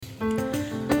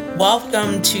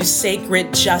Welcome to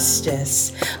Sacred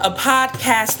Justice, a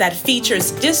podcast that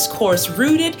features discourse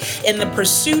rooted in the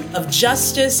pursuit of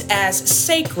justice as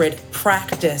sacred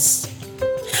practice.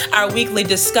 Our weekly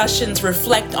discussions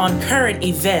reflect on current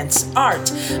events,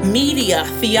 art, media,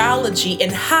 theology,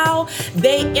 and how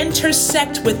they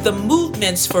intersect with the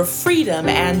movements for freedom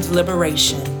and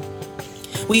liberation.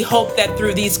 We hope that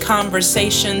through these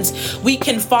conversations, we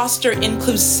can foster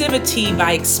inclusivity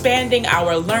by expanding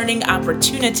our learning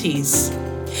opportunities.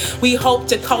 We hope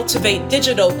to cultivate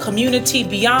digital community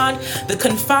beyond the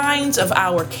confines of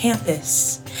our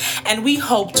campus. And we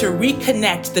hope to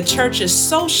reconnect the church's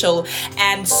social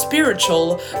and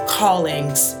spiritual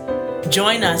callings.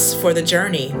 Join us for the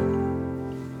journey.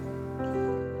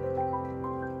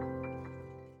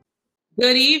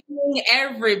 Good evening,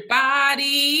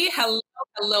 everybody. Hello.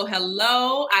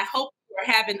 I hope you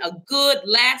are having a good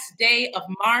last day of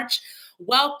March.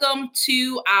 Welcome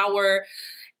to our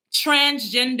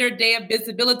Transgender Day of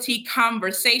Visibility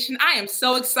conversation. I am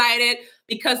so excited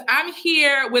because I'm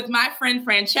here with my friend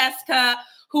Franchaska,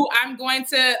 who I'm going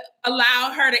to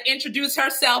allow her to introduce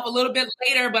herself a little bit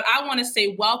later, but I want to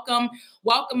say welcome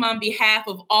on behalf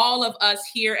of all of us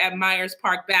here at Myers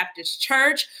Park Baptist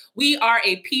Church. We are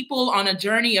a people on a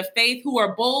journey of faith who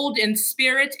are bold in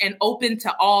spirit and open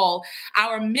to all.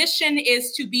 Our mission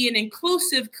is to be an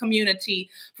inclusive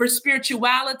community for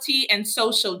spirituality and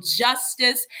social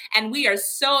justice, and we are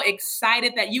so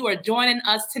excited that you are joining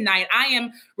us tonight. I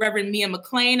am Reverend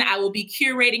McClain. I will be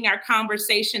curating our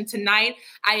conversation tonight.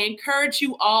 I encourage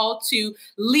you all to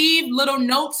leave little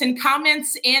notes and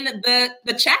comments in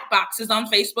the chat boxes on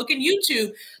Facebook and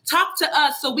YouTube. Talk to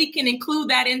us so we can include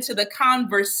that into the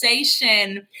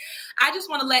conversation. I just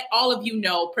want to let all of you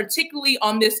know, particularly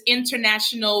on this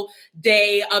International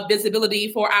Day of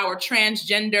Visibility for our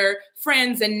transgender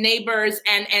friends and neighbors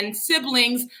and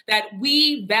siblings, that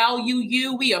we value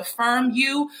you, we affirm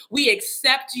you, we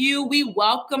accept you, we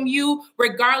welcome you,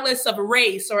 regardless of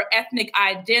race or ethnic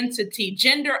identity,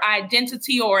 gender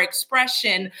identity or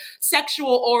expression,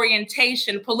 sexual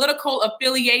orientation, political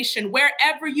affiliation,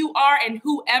 wherever you are and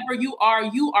whoever you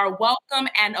are welcome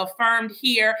and affirmed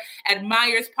here at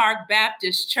Myers Park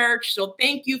Baptist Church. So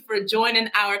thank you for joining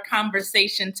our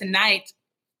conversation tonight.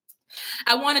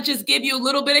 I want to just give you a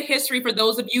little bit of history for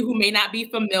those of you who may not be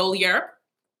familiar.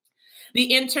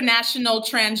 The International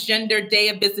Transgender Day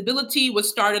of Visibility was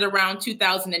started around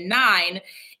 2009.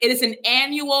 It is an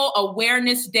annual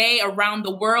awareness day around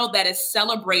the world that is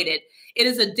celebrated. It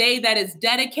is a day that is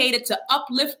dedicated to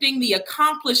uplifting the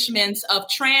accomplishments of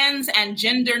trans and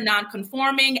gender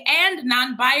nonconforming and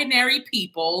non-binary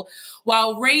people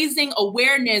while raising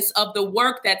awareness of the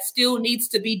work that still needs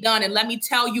to be done. And let me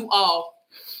tell you all,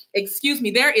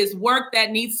 there is work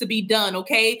that needs to be done,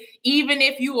 okay? Even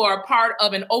if you are a part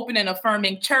of an open and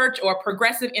affirming church or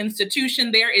progressive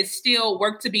institution, there is still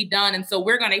work to be done. And so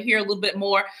we're going to hear a little bit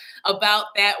more about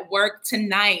that work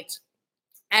tonight.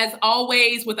 As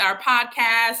always, with our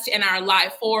podcast and our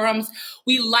live forums,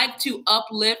 we like to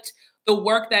uplift the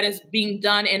work that is being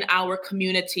done in our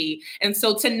community. And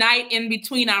so tonight, in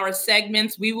between our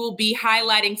segments, we will be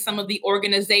highlighting some of the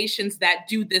organizations that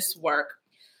do this work.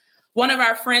 One of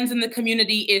our friends in the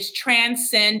community is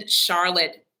Transcend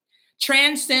Charlotte.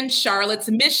 Transcend Charlotte's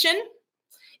mission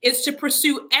is to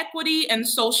pursue equity and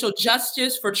social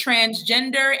justice for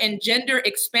transgender and gender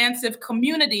expansive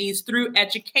communities through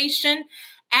education,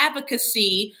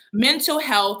 advocacy, mental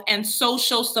health, and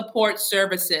social support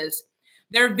services.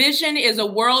 Their vision is a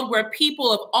world where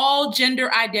people of all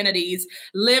gender identities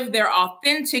live their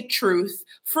authentic truth,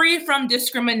 free from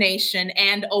discrimination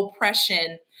and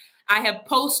oppression. I have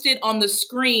posted on the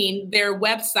screen their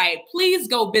website. Please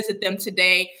go visit them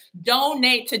today.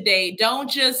 Donate today. Don't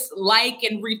just like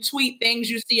and retweet things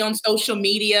you see on social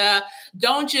media.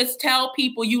 Don't just tell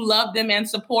people you love them and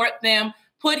support them.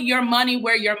 Put your money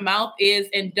where your mouth is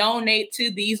and donate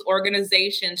to these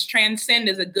organizations. Transcend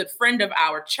is a good friend of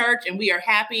our church, and we are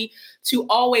happy to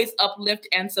always uplift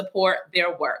and support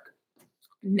their work.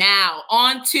 Now,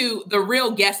 on to the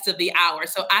real guest of the hour,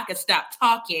 so I could stop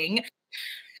talking.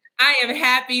 I am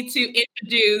happy to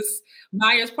introduce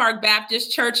Myers Park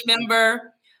Baptist Church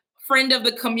member, friend of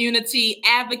the community,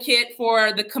 advocate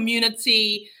for the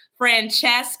community,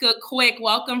 Franchaska Quick.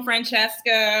 Welcome,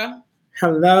 Franchaska.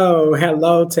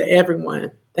 Hello to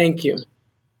everyone. Thank you.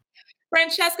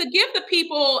 Franchaska, give the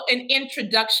people an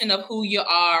introduction of who you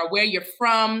are, where you're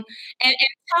from, and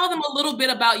tell them a little bit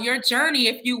about your journey,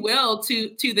 if you will,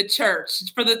 to the church,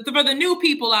 for the new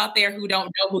people out there who don't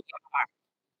know who you are.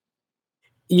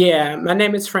 Yeah, my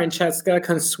name is Franchaska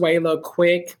Consuelo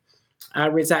Quick. I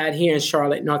reside here in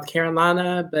Charlotte, North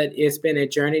Carolina, but it's been a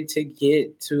journey to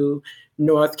get to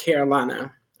North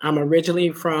Carolina. I'm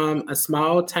originally from a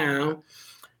small town.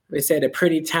 We said a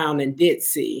pretty town in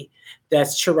Ditsea.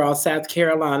 That's Charles, South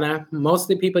Carolina. Most of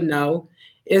the people know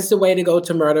it's the way to go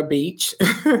to Myrtle Beach.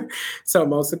 So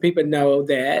most of the people know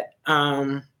that.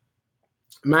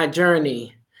 My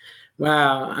journey.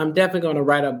 Wow, I'm definitely going to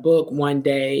write a book one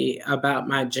day about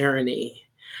my journey.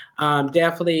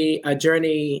 Definitely a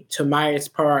journey to Myers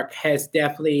Park has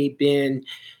definitely been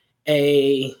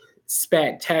a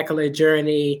spectacular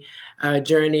journey, a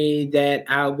journey that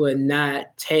I would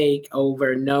not take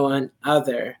over none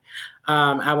other.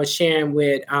 I was sharing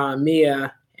with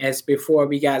Mia as before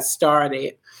we got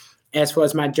started, as far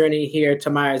as my journey here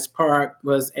to Myers Park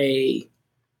was a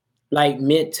like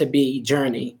meant to be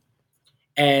journey.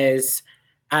 As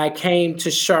I came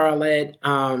to Charlotte,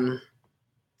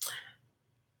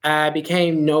 I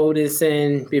became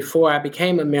noticing before I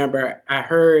became a member, I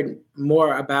heard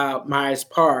more about Myers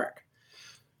Park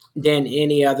than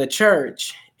any other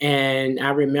church. And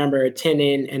I remember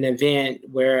attending an event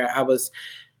where I was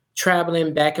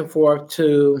traveling back and forth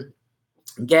to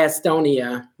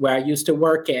Gastonia, where I used to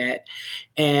work at.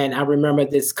 And I remember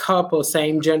this couple,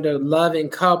 same gender loving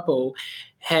couple,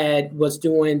 was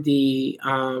doing they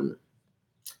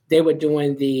were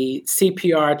doing the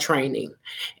CPR training.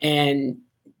 And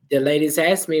the ladies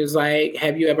asked me, it was like,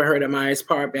 have you ever heard of Myers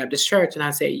Park Baptist Church? And I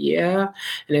said, yeah.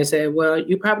 And they said, well,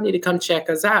 you probably need to come check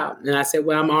us out. And I said,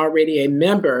 well, I'm already a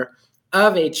member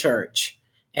of a church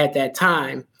at that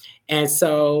time. And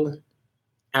so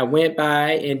I went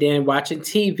by, and then watching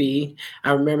TV,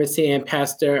 I remember seeing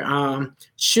Pastor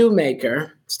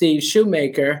Steve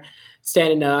Shoemaker,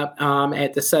 standing up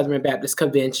at the Southern Baptist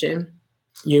Convention.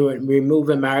 You were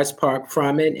removing Myers Park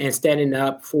from it and standing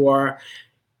up for,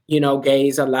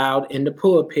 gays allowed in the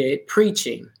pulpit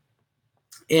preaching.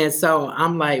 And so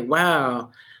I'm like,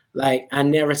 wow, like I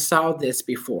never saw this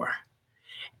before.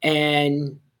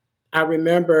 And I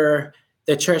remember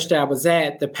the church that I was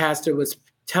at, the pastor was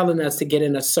telling us to get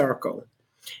in a circle.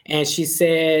 And she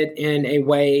said in a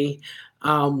way,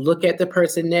 look at the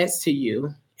person next to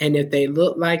you. And if they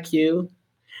look like you,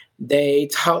 they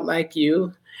talk like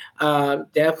you,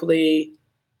 definitely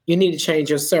you need to change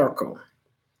your circle.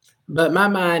 But my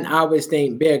mind always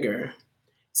think bigger.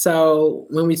 So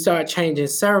when we start changing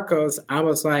circles, I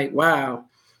was like, wow,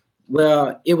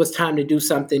 well, it was time to do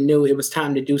something new. It was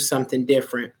time to do something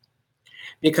different,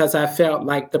 because I felt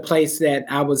like the place that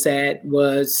I was at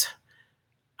was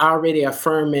already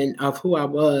affirming of who I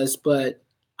was, but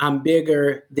I'm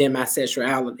bigger than my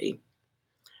sexuality.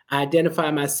 I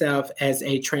identify myself as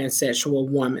a transsexual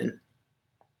woman.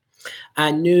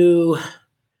 I knew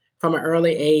from an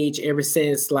early age, ever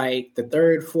since like the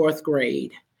third, fourth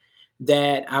grade,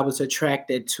 that I was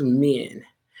attracted to men.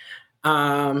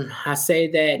 I say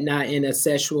that not in a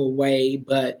sexual way,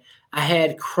 but I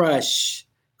had crushes,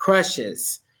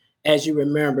 as you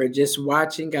remember, just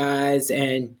watching guys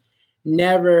and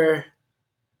never,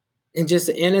 and just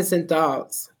innocent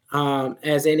thoughts,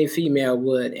 as any female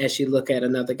would as she look at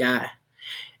another guy.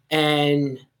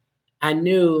 And I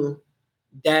knew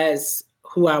that's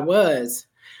who I was,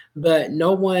 but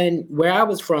no one, where I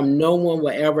was from, no one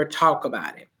would ever talk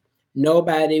about it.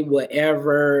 Nobody would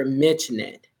ever mention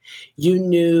it. You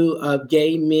knew of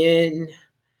gay men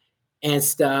and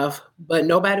stuff, but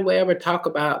nobody would ever talk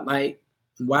about like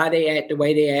why they act the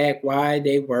way they act, why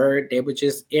they were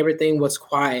just, everything was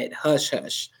quiet, hush,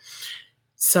 hush.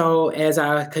 So as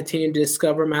I continued to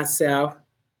discover myself,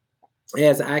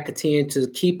 as I continued to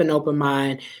keep an open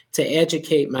mind to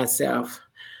educate myself,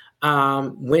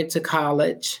 went to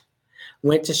college,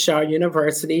 went to Shaw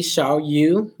University, Shaw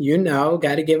U,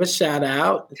 got to give a shout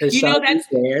out to Shaw.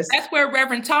 That's where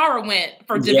Reverend Tara went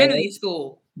for divinity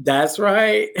school. That's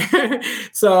right.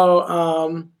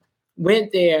 So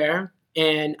went there,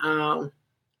 and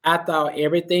I thought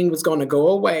everything was going to go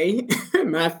away,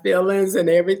 my feelings and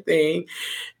everything.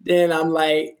 Then I'm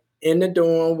like in the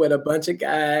dorm with a bunch of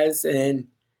guys and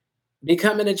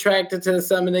becoming attracted to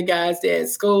some of the guys there at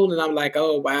school. And I'm like,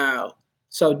 oh, wow.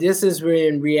 So this is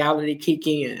when reality kick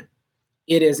in.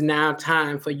 It is now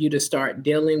time for you to start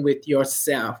dealing with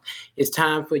yourself. It's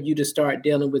time for you to start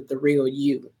dealing with the real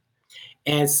you.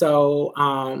 And so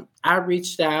I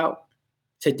reached out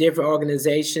to different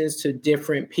organizations, to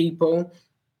different people.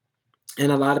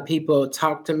 And a lot of people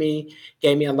talked to me,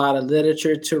 gave me a lot of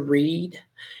literature to read.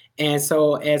 And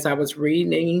so as I was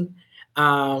reading,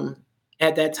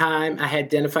 at that time, I had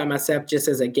identified myself just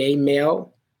as a gay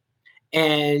male.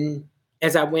 And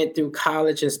as I went through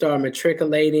college and started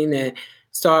matriculating and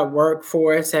started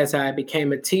workforce, as I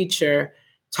became a teacher,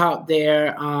 taught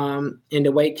there in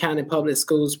the Wake County Public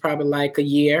Schools probably like a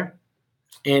year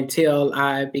until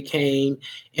I became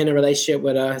in a relationship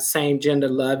with a same gender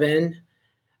loving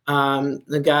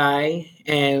the guy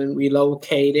and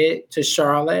relocated to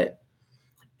Charlotte.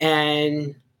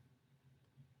 And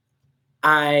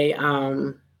I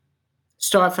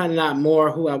started finding out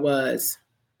more who I was.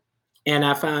 And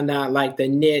I found out like the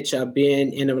niche of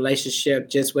being in a relationship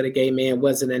just with a gay man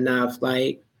wasn't enough.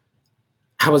 Like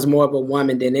I was more of a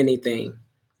woman than anything.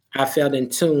 I felt in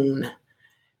tune.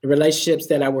 The relationships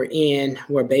that I were in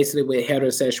were basically with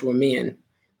heterosexual men.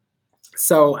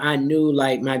 So I knew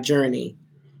like my journey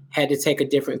had to take a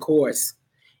different course.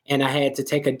 And I had to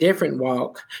take a different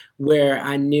walk where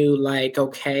I knew like,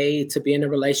 okay, to be in a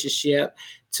relationship,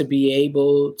 to be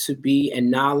able to be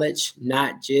acknowledged,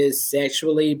 not just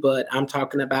sexually, but I'm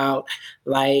talking about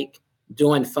like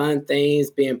doing fun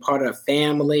things, being part of a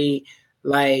family.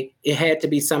 Like it had to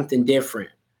be something different.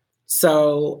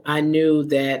 So I knew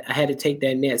that I had to take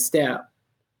that next step.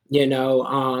 You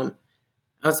know,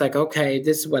 I was like, okay,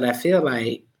 this is what I feel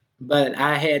like. But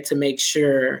I had to make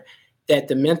sure that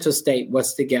the mental state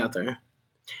was together.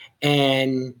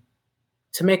 And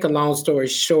to make a long story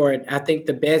short, I think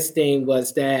the best thing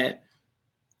was that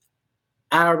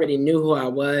I already knew who I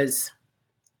was.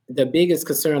 The biggest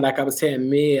concern, like I was telling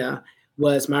Mia,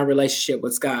 was my relationship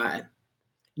with God.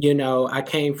 You know, I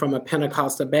came from a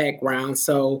Pentecostal background.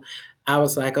 So I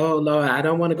was like, oh, Lord, I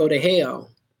don't want to go to hell.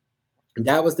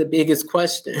 That was the biggest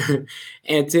question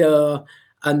until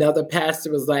another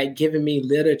pastor was like giving me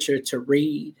literature to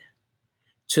read,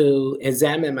 to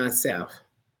examine myself,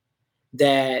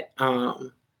 that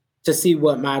to see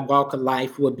what my walk of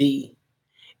life would be.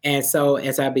 And so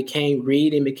as I became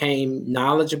reading, became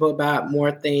knowledgeable about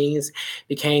more things,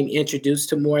 became introduced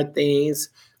to more things,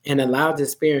 and allowed to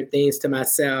experience things to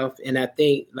myself. And I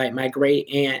think like my great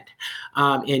aunt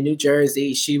in New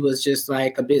Jersey, she was just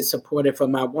like a bit supportive of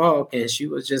my walk. And she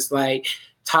was just like,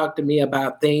 talk to me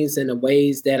about things in the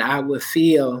ways that I would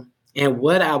feel and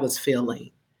what I was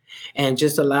feeling. And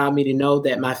just allowed me to know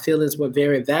that my feelings were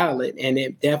very valid and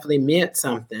it definitely meant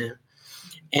something.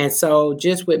 And so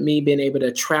just with me being able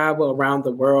to travel around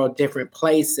the world, different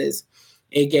places,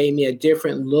 it gave me a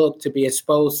different look to be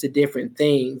exposed to different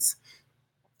things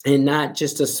and not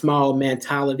just a small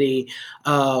mentality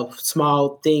of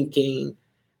small thinking,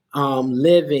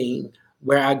 living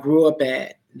where I grew up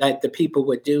at, like the people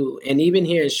would do. And even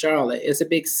here in Charlotte, it's a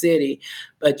big city,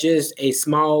 but just a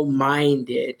small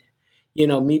minded,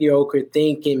 mediocre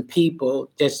thinking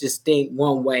people that just think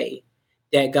one way,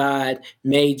 that God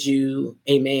made you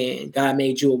a man, God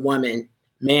made you a woman,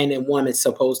 man and woman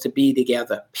supposed to be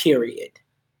together, period.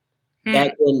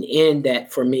 That didn't end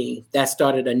that for me. That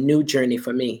started a new journey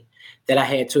for me that I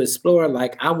had to explore.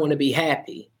 Like, I want to be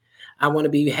happy. I want to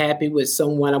be happy with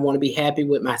someone. I want to be happy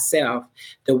with myself.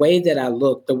 The way that I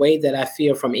look, the way that I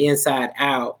feel from inside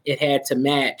out, it had to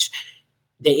match.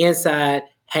 The inside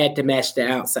had to match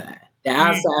the outside. The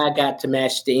outside got to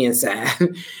match the inside.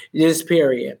 Just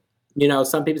period.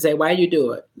 Some people say, why you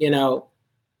do it?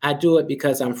 I do it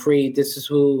because I'm free. This is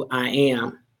who I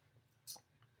am.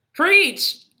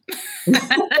 Preach.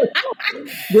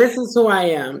 This is who I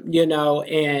am,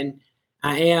 and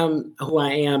I am who I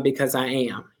am because I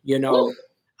am,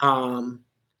 I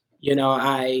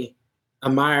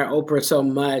admire Oprah so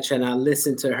much and I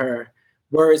listen to her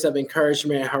words of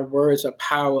encouragement, her words of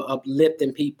power,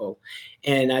 uplifting people.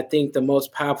 And I think the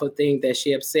most powerful thing that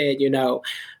she have said,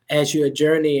 as you're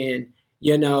journeying,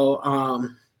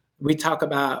 we talk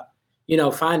about,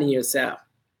 finding yourself.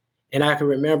 And I can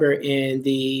remember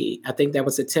I think that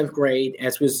was the 10th grade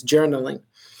as we was journaling.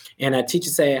 And our teacher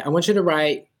said, I want you to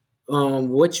write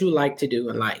what you like to do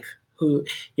in life,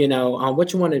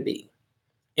 what you want to be.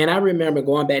 And I remember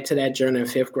going back to that journal in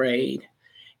 5th grade.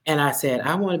 And I said,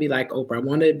 I want to be like Oprah. I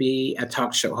want to be a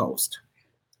talk show host.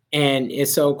 And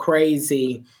it's so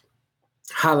crazy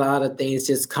how a lot of things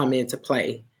just come into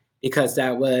play because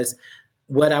that was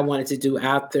what I wanted to do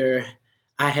after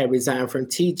I had resigned from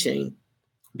teaching,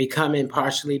 becoming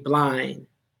partially blind.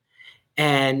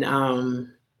 And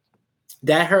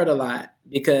that hurt a lot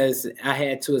because I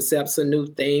had to accept some new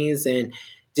things and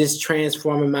just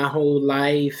transforming my whole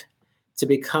life to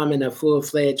becoming a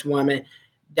full-fledged woman.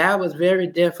 That was very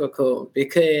difficult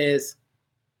because,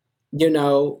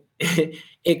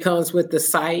 it comes with the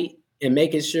sight and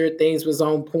making sure things was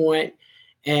on point.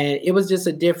 And it was just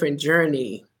a different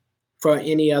journey for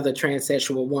any other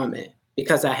transsexual woman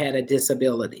because I had a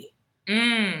disability.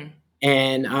 And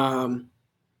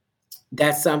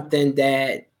that's something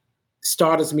that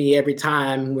startles me every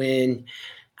time when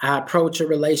I approach a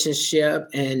relationship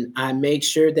and I make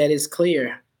sure that it's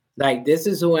clear. Like, this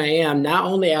is who I am. Not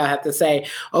only I have to say,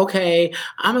 okay,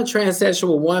 I'm a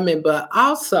transsexual woman, but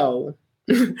also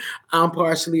I'm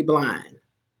partially blind.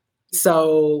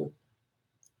 So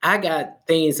I got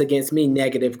things against me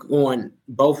negative going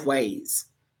both ways,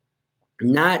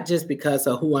 not just because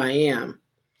of who I am,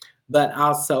 but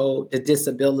also the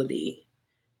disability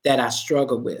that I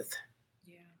struggle with.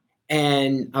 Yeah.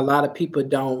 And a lot of people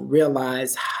don't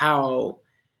realize how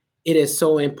it is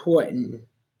so important,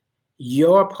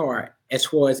 your part as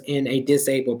far as in a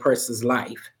disabled person's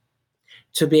life,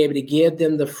 to be able to give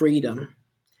them the freedom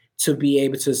to be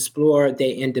able to explore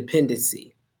their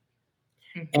independency.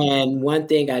 Mm-hmm. And one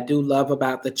thing I do love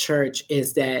about the church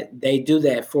is that they do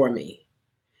that for me.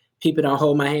 People don't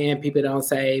hold my hand. People don't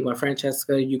say, well,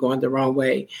 Franchaska, you're going the wrong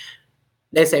way.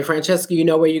 They say, Franchaska, you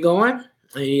know where you're going?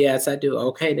 Yes, I do.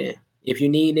 Okay, then. If you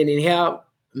need any help,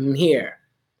 I'm here.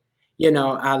 You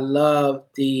know, I love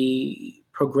the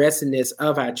progressiveness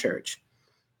of our church,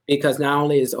 because not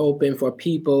only is open for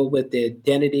people with the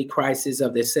identity crisis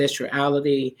of their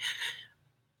sexuality,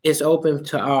 it's open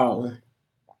to all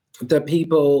the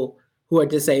people who are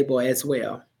disabled as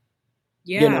well.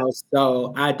 Yeah. You know,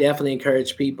 so I definitely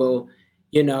encourage people,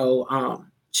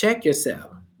 check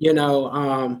yourself,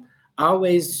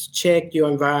 always check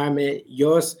your environment,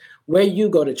 where you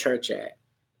go to church at.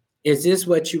 Is this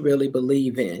what you really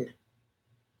believe in?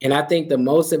 And I think the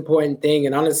most important thing,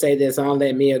 and I'm going to say this, I'll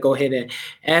let Mia go ahead and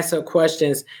ask her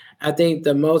questions. I think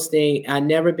the most thing, I've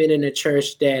never been in a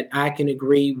church that I can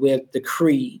agree with the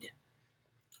creed.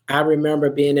 I remember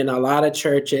being in a lot of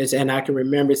churches, and I can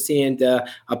remember seeing the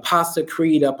Apostle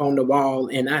Creed up on the wall,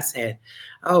 and I said,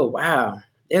 oh, wow,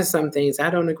 there's some things I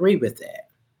don't agree with that.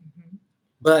 Mm-hmm.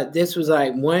 But this was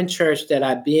like one church that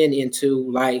I've been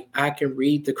into, like I can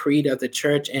read the creed of the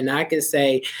church, and I can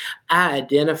say I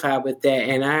identify with that,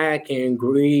 and I can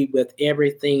agree with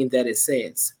everything that it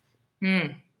says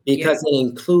because it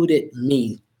included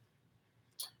me.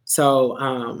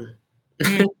 So,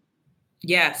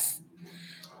 yes.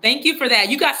 Thank you for that.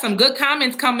 You got some good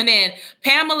comments coming in.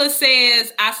 Pamela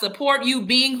says, I support you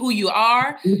being who you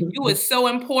are. You is so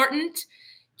important.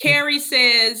 Carrie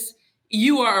says,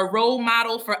 you are a role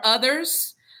model for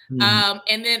others.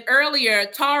 And then earlier,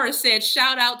 Tara said,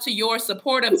 shout out to your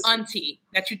supportive auntie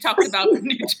that you talked about from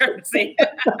New Jersey.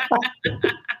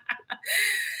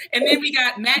 And then we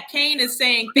got Matt Kane is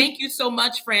saying, thank you so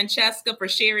much, Franchaska, for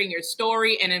sharing your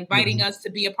story and inviting us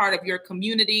to be a part of your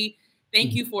community.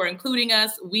 Thank you for including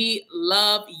us. We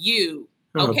love you.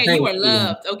 Okay, you are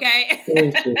loved. Okay.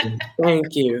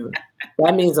 Thank you.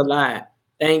 That means a lot.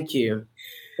 Thank you.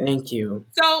 Thank you.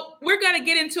 So we're going to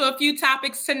get into a few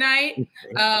topics tonight.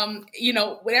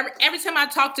 Every time I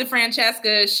talk to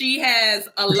Franchaska, she has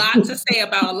a lot to say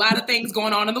about a lot of things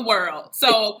going on in the world.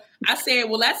 So I said,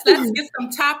 well, let's get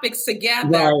some topics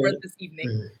together for this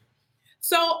evening.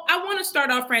 So I want to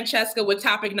start off, Franchaska, with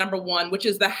topic number one, which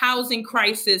is the housing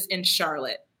crisis in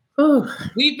Charlotte.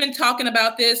 We've been talking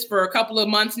about this for a couple of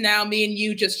months now, me and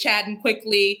you just chatting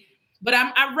quickly. But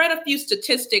I read a few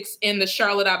statistics in the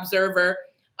Charlotte Observer.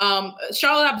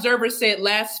 Charlotte Observer said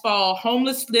last fall,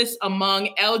 homelessness among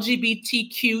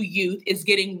LGBTQ youth is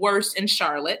getting worse in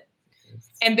Charlotte.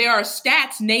 And there are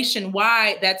stats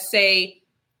nationwide that say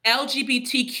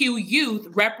LGBTQ youth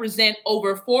represent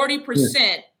over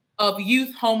 40% of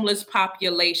youth homeless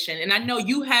population. And I know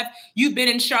you've been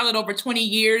in Charlotte over 20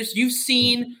 years. You've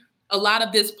seen a lot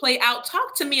of this play out.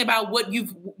 Talk to me about what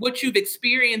you've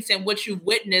experienced and what you've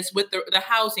witnessed with the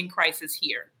housing crisis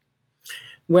here.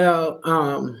 Well,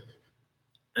 I'm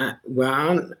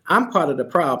part of the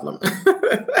problem.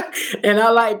 And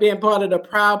I like being part of the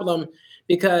problem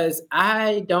because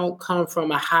I don't come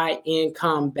from a high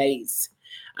income base.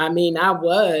 I mean, I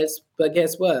was, but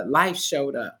guess what? Life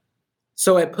showed up.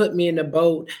 So it put me in the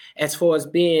boat as far as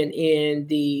being in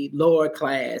the lower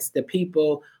class, the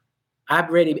people. I've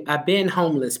been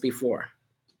homeless before.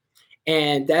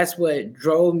 And that's what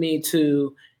drove me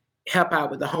to help out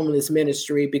with the homeless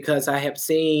ministry, because I have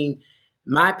seen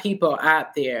my people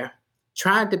out there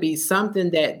trying to be something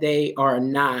that they are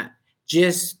not,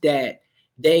 just that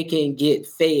they can get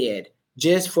fed,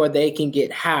 just for they can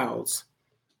get housed.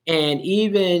 And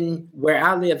even where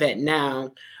I live at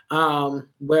now,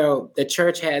 well, the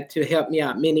church had to help me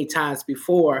out many times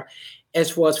before as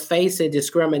far as facing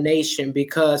discrimination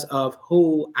because of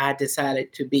who I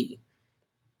decided to be.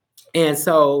 And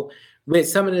so with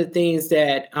some of the things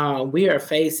that we are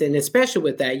facing, especially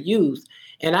with our youth,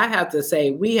 and I have to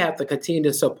say, we have to continue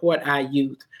to support our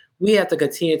youth we have to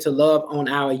continue to love on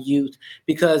our youth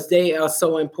because they are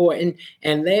so important.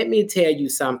 And let me tell you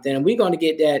something, and we're going to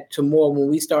get that to more when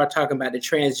we start talking about the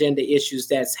transgender issues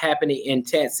that's happening in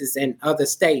Texas and other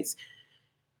states.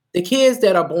 The kids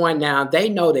that are born now, they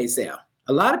know themselves.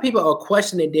 A lot of people are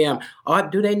questioning them. Or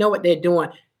do they know what they're doing?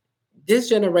 This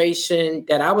generation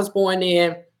that I was born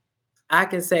in, I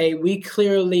can say we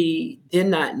clearly did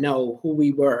not know who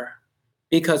we were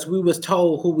because we was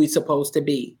told who we supposed to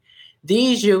be.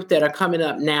 These youth that are coming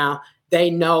up now,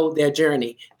 they know their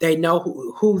journey. They know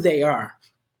who they are.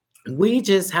 We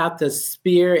just have to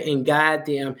steer and guide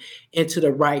them into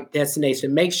the right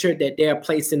destination. Make sure that they're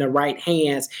placed in the right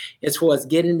hands as far as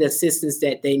getting the assistance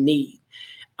that they need.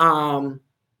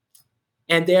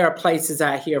 And there are places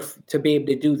out here to be able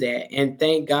to do that. And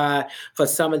thank God for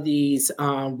some of these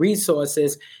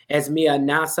resources, as Mia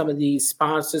announced, some of these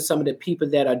sponsors, some of the people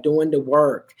that are doing the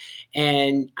work.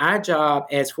 And our job,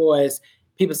 as far as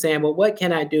people saying, well, what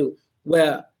can I do?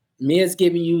 Well, Mia's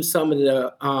giving you some of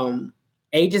the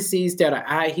agencies that are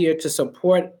out here to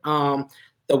support the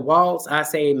walks. I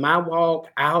say my walk,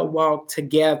 our walk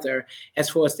together, as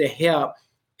far as to help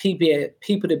people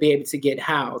to be able to get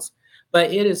housed.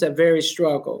 But it is a very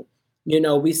struggle. You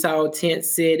know, we saw Tent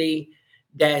City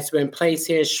that's been placed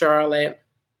here in Charlotte.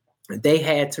 They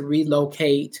had to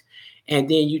relocate. And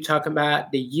then you talk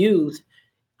about the youth.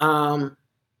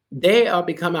 They are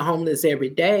becoming homeless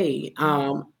every day.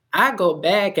 I go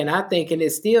back and I think, and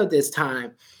it's still this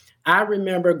time, I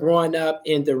remember growing up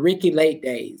in the Ricky Lake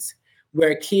days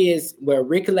where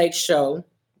Ricky Lake show,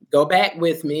 go back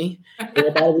with me.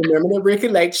 Everybody remember the Ricky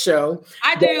Lake show?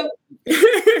 I do.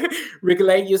 Ricky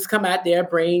Lake used to come out there,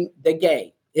 bring the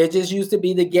gay. It just used to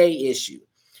be the gay issue.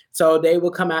 So they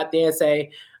would come out there and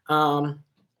say,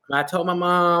 I told my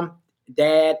mom,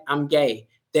 Dad, I'm gay.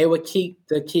 They would keep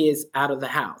the kids out of the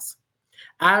house.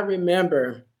 I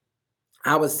remember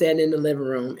I was sitting in the living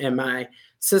room and my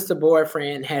sister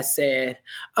boyfriend had said,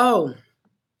 oh,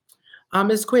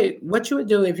 Miss Quick, what you would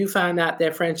do if you found out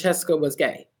that Franchaska was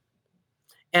gay?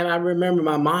 And I remember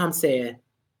my mom said,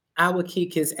 I would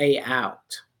kick his A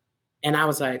out. And I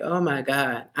was like, oh my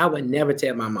God, I would never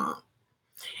tell my mom.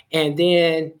 And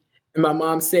then my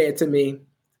mom said to me,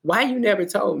 why you never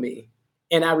told me?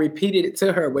 And I repeated it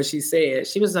to her what she said.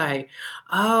 She was like,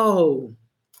 oh,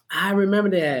 I remember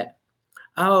that.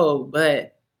 Oh,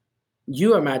 but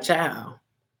you are my child.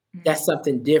 That's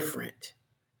something different.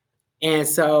 And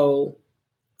so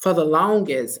for the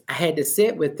longest, I had to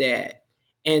sit with that.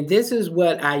 And this is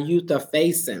what our youth are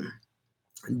facing.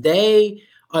 They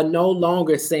are no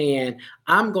longer saying,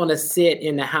 I'm going to sit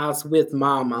in the house with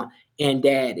mama and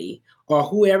daddy or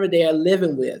whoever they are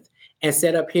living with and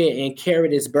sit up here and carry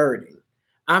this burden.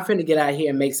 I'm finna get out here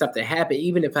and make something happen,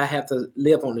 even if I have to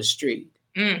live on the street.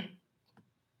 And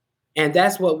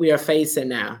that's what we are facing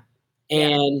now.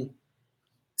 And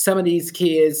some of these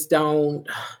kids don't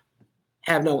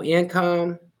have no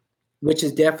income, which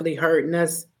is definitely hurting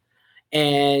us.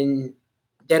 And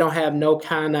they don't have no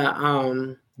kind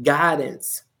of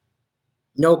guidance,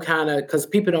 no kind of, because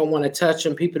people don't want to touch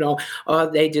them. People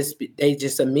don't, they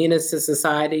just a menace to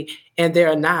society, and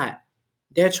they're not.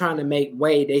 They're trying to make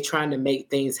way. They're trying to make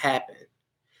things happen.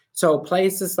 So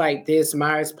places like this,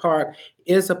 Myers Park,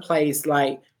 is a place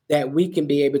like that we can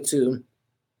be able to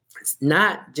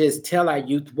not just tell our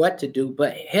youth what to do,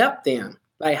 but help them.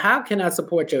 Like, how can I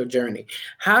support your journey?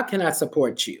 How can I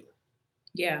support you?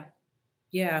 Yeah.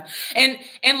 Yeah. And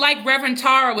like Reverend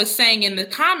Tara was saying in the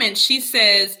comments, she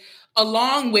says,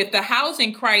 along with the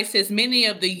housing crisis, many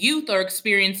of the youth are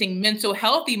experiencing mental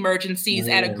health emergencies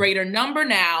at a greater number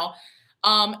now.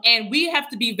 And we have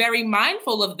to be very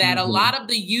mindful of that. A lot of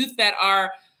the youth that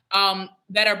are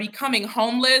becoming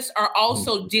homeless are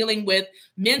also dealing with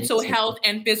mental health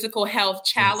and physical health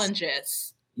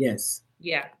challenges. Yes.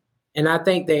 Yeah. And I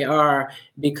think they are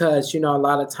because, a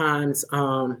lot of times,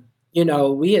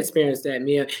 we experience that,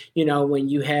 Mia, when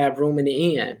you have room in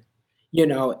the inn,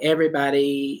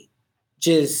 everybody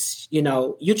just,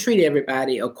 you treat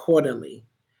everybody accordingly.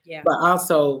 Yeah. But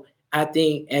also, I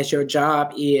think as your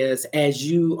job is, as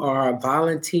you are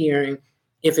volunteering,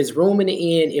 if it's room in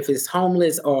the inn, if it's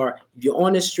homeless, or if you're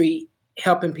on the street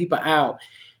helping people out,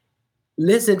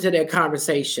 listen to their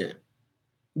conversation,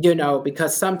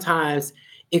 because sometimes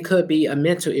it could be a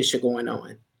mental issue going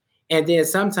on. And then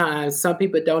sometimes some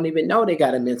people don't even know they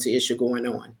got a mental issue going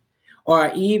on,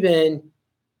 or even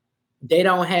they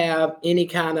don't have any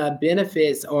kind of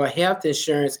benefits or health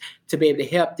insurance to be able to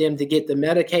help them to get the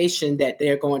medication that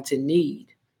they're going to need,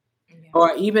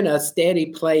 or even a steady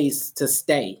place to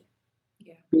stay,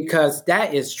 because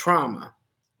that is trauma.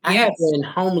 I have been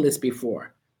homeless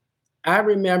before. I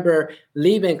remember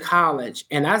leaving college,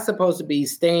 and I was supposed to be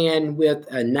staying with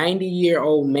a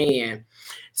 90-year-old man.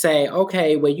 Say,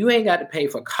 okay, well, you ain't got to pay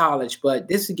for college, but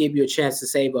this will give you a chance to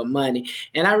save up money.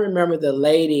 And I remember the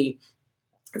lady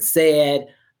said,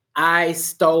 I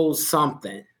stole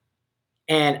something.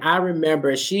 And I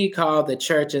remember she called the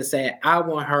church and said, I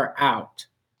want her out.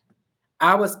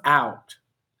 I was out.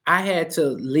 I had to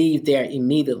leave there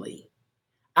immediately.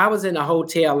 I was in a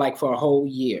hotel like for a whole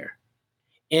year,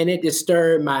 and it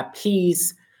disturbed my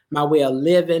peace, my way of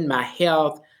living, my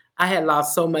health. I had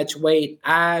lost so much weight.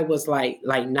 I was like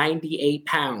 98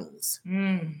 pounds.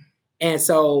 And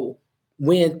so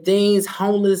when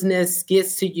homelessness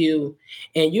gets to you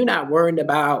and you're not worried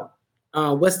about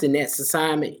what's the next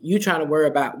assignment, you're trying to worry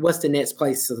about what's the next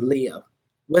place to live,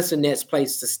 what's the next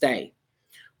place to stay,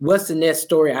 what's the next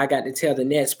story I got to tell the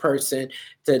next person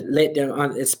to let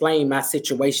them explain my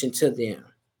situation to them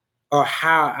or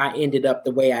how I ended up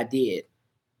the way I did.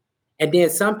 And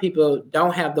then some people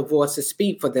don't have the voice to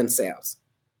speak for themselves.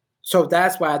 So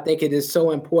that's why I think it is so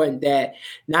important that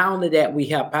not only that we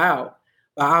help out,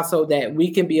 but also that we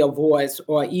can be a voice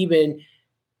or even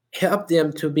help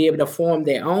them to be able to form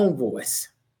their own voice.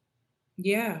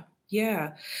 Yeah.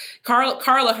 Yeah.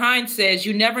 Carla Hines says,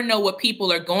 you never know what people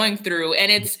are going through.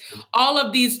 And it's all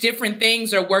of these different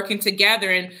things are working together.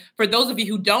 And for those of you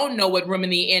who don't know what Room in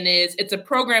the Inn is, it's a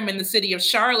program in the city of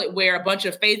Charlotte where a bunch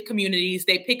of faith communities,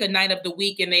 they pick a night of the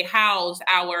week and they house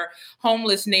our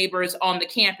homeless neighbors on the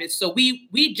campus. So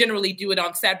we generally do it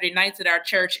on Saturday nights at our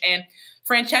church. And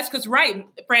Franchaska's right.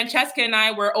 Franchaska and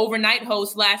I were overnight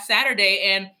hosts last Saturday,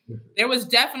 and there was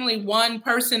definitely one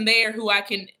person there who I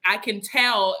can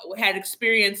tell had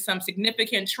experienced some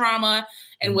significant trauma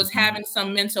and was having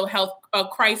some mental health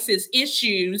crisis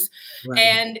issues. Right.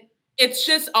 And it's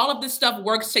just all of this stuff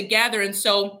works together. And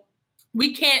so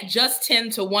we can't just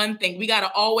tend to one thing. We got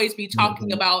to always be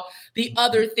talking about the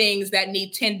other things that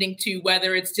need tending to,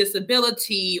 whether it's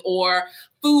disability or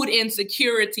food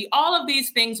insecurity. All of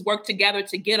these things work together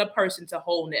to get a person to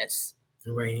wholeness.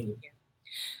 Right.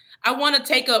 I want to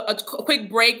take a quick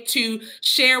break to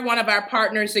share one of our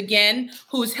partners again,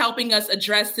 who's helping us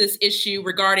address this issue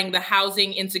regarding the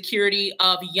housing insecurity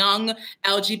of young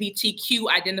LGBTQ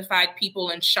identified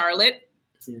people in Charlotte.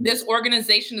 This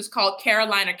organization is called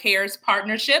Carolina Cares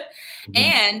Partnership,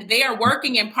 and they are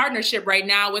working in partnership right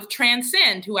now with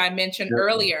Transcend, who I mentioned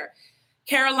earlier.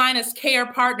 Carolina's Care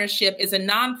Partnership is a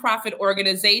nonprofit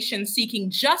organization seeking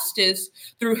justice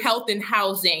through health and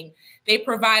housing. They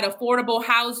provide affordable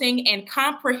housing and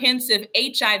comprehensive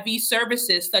HIV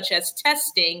services such as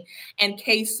testing and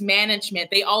case management.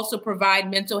 They also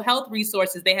provide mental health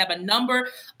resources. They have a number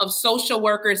of social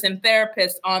workers and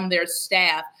therapists on their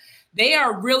staff. They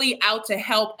are really out to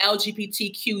help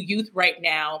LGBTQ youth right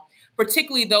now,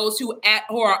 particularly those who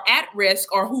are at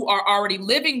risk or who are already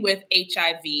living with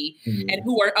HIV and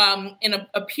who are in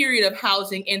a period of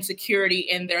housing insecurity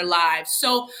in their lives.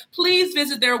 So please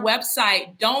visit their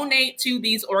website, donate to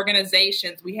these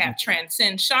organizations. We have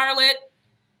Transcend Charlotte,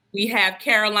 we have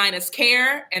Carolina's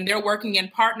Care, and they're working in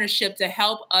partnership to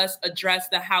help us address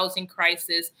the housing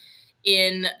crisis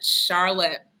in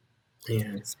Charlotte.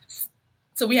 Yes.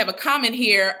 So we have a comment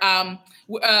here.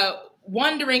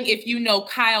 Wondering if you know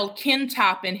Kyle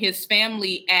Kintop and his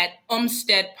family at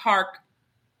Umstead Park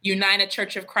United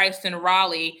Church of Christ in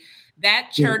Raleigh.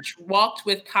 That church walked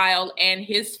with Kyle and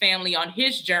his family on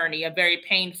his journey, a very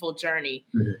painful journey.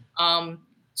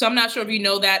 So I'm not sure if you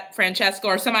know that, Franchaska,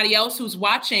 or somebody else who's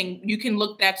watching, you can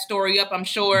look that story up. I'm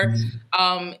sure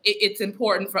it's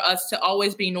important for us to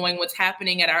always be knowing what's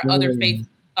happening at our other faith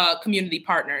community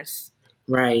partners.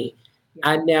 Right. Yeah.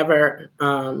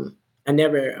 I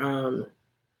never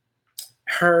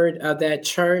heard of that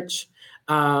church.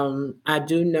 I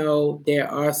do know there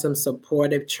are some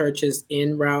supportive churches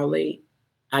in Raleigh.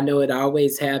 I know it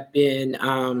always have been,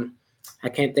 I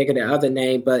can't think of the other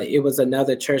name, but it was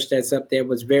another church that's up there,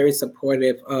 was very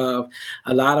supportive of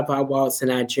a lot of our walks in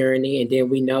our journey. And then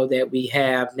we know that we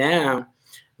have now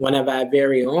one of our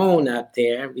very own up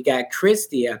there. We got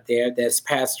Christy up there that's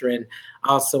pastoring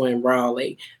also in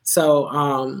Raleigh. So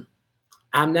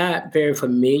I'm not very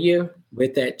familiar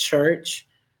with that church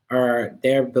or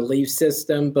their belief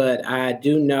system, but I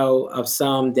do know of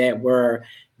some that were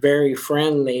very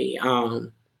friendly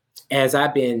as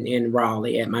I've been in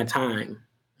Raleigh at my time.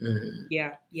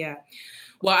 Yeah.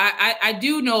 Well, I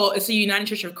do know it's a United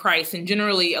Church of Christ, and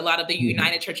generally a lot of the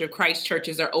United Church of Christ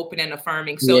churches are open and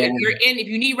affirming. So if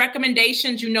you need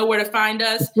recommendations, you know where to find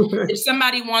us. If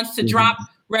somebody wants to drop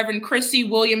Reverend Chrissy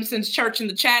Williamson's church in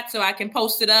the chat so I can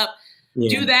post it up,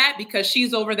 do that, because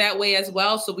she's over that way as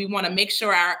well. So we want to make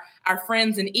sure our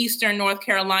friends in Eastern North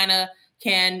Carolina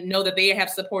can know that they have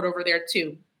support over there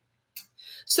too.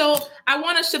 So I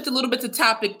want to shift a little bit to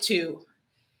topic 2.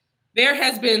 There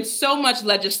has been so much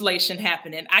legislation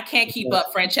happening. I can't keep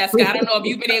up, Franchaska. I don't know if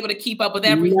you've been able to keep up with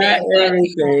everything. Not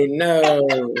everything,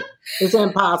 no. It's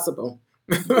impossible.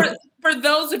 For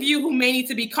those of you who may need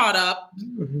to be caught up,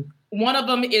 one of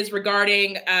them is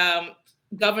regarding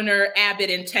Governor Abbott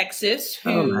in Texas,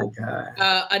 who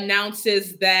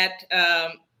announces that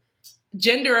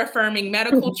gender-affirming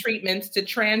medical treatments to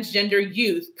transgender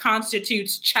youth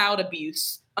constitutes child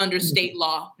abuse under state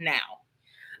law now.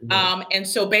 And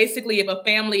so basically, if a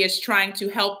family is trying to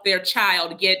help their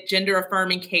child get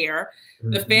gender-affirming care,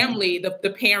 the family,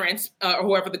 the parents, or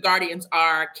whoever the guardians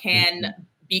are, can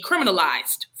be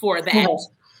criminalized for that,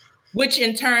 which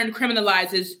in turn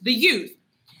criminalizes the youth.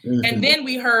 And then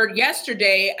we heard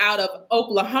yesterday out of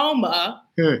Oklahoma,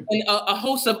 and a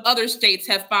host of other states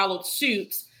have followed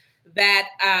suit, that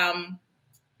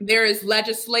there is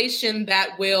legislation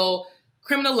that will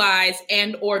criminalize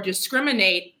and or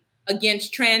discriminate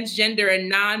against transgender and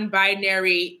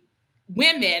non-binary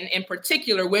women, in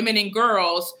particular, women and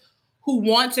girls who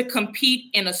want to compete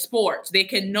in a sport. They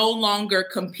can no longer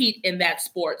compete in that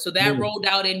sport. So that rolled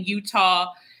out in Utah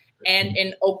and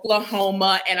in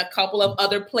Oklahoma and a couple of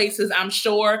other places, I'm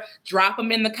sure. Drop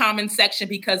them in the comment section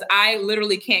because I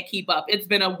literally can't keep up. It's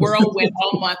been a whirlwind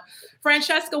all month.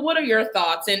 Franchaska, what are your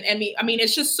thoughts? And I mean,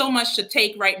 it's just so much to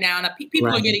take right now, and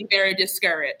people are getting very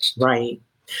discouraged. Right.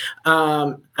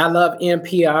 I love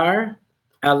NPR.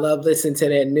 I love listening to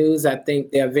their news. I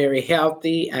think they're very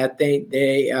healthy. I think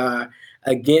they are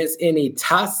against any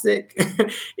toxic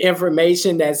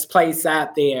information that's placed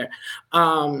out there.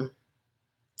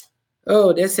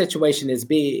 This situation is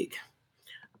big.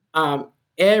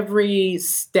 Every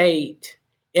state,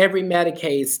 every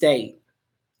Medicaid state,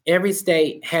 every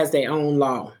state has their own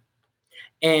law.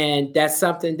 And that's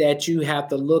something that you have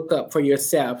to look up for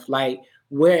yourself. Like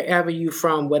wherever you're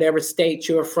from, whatever state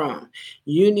you're from,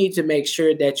 you need to make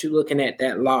sure that you're looking at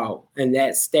that law in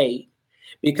that state.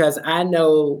 Because I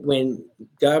know when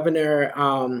Governor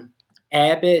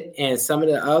Abbott and some of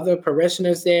the other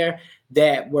parishioners there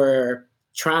that were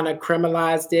trying to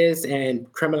criminalize this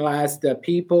and criminalize the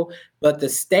people, but the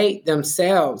state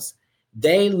themselves,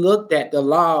 they looked at the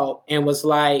law and was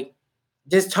like,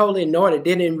 just totally ignored it,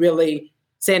 didn't really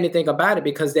say anything about it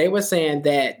because they were saying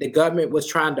that the government was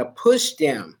trying to push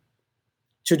them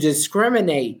to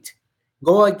discriminate,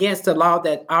 go against the law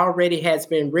that already has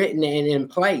been written and in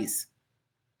place.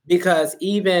 Because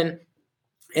even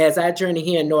as I journey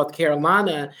here in North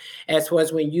Carolina, as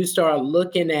was when you start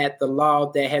looking at the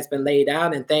law that has been laid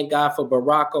out, and thank God for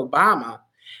Barack Obama,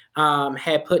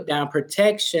 had put down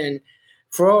protection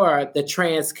for the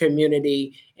trans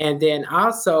community. And then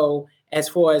also, as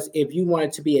far as if you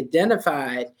wanted to be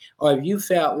identified or if you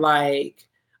felt like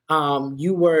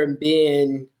you were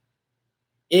being,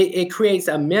 it creates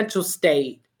a mental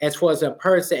state as far as a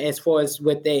person, as far as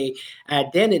with their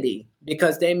identity,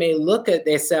 because they may look at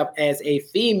themselves as a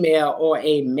female or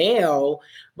a male,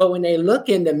 but when they look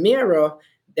in the mirror,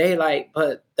 they like,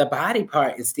 but the body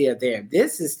part is still there.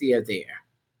 This is still there.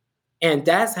 And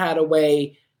that's how the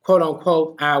way, quote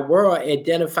unquote, our world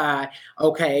identify,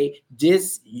 okay,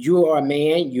 this, you're a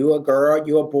man, you're a girl,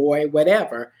 you're a boy,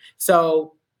 whatever.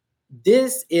 So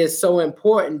this is so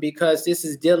important because this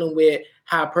is dealing with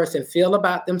how a person feel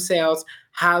about themselves,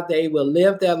 how they will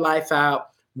live their life out,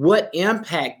 what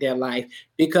impact their life.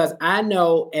 Because I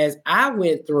know as I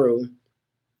went through,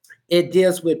 it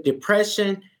deals with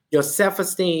depression, your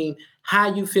self-esteem,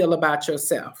 how you feel about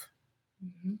yourself.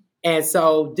 Mm-hmm. And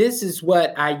so this is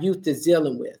what our youth is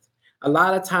dealing with. A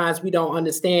lot of times we don't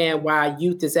understand why our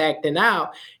youth is acting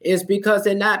out is because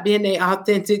they're not being their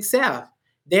authentic self.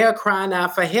 They're crying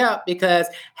out for help because,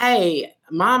 hey,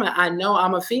 mama, I know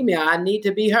I'm a female. I need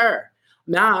to be her.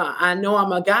 Nah, I know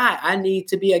I'm a guy. I need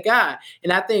to be a guy.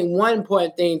 And I think one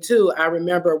important thing, too, I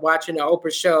remember watching the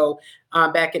Oprah show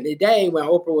back in the day when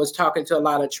Oprah was talking to a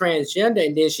lot of transgender,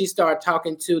 and then she started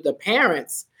talking to the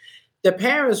parents. The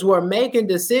parents were making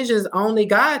decisions only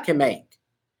God can make.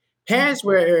 Kids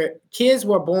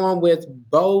were born with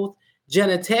both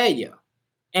genitalia.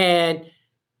 And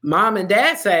mom and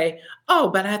dad say, oh,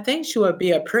 but I think she would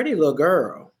be a pretty little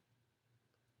girl.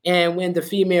 And when the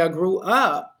female grew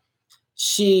up,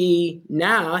 she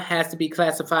now has to be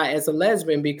classified as a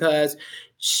lesbian because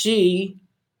she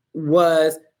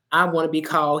was, I want to be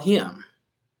called him.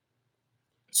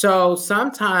 So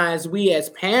sometimes we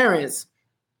as parents,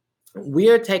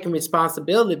 we're taking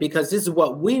responsibility because this is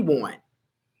what we want.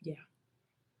 Yeah.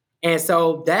 And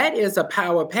so that is a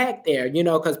power pack there,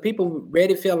 because people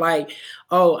really feel like,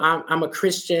 oh, I'm a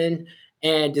Christian,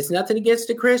 and there's nothing against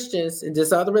the Christians, and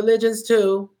there's other religions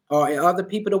too, or other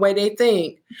people the way they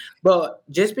think. But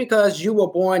just because you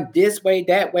were born this way,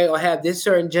 that way, or have this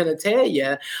certain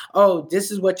genitalia, oh,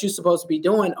 this is what you're supposed to be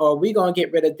doing, or we're going to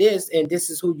get rid of this, and this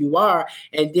is who you are.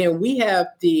 And then we have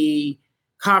the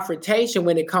confrontation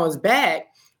when it comes back,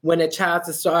 when a child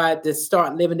decides to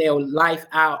start living their life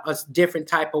out a different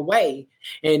type of way.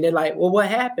 And they're like, well, what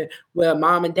happened? Well,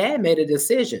 mom and dad made a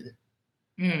decision.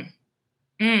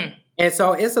 And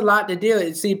so it's a lot to deal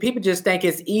with. See, people just think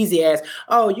it's easy as,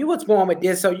 oh, you was born with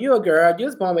this, so you're a girl. You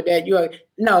was born with that.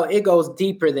 No, it goes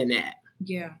deeper than that.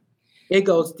 Yeah. It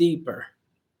goes deeper.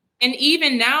 And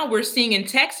even now we're seeing in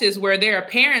Texas where there are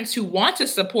parents who want to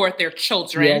support their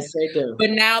children. Yes, they do.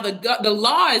 But now the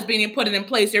law is being put in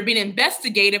place. They're being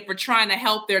investigated for trying to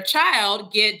help their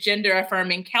child get gender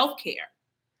affirming health care.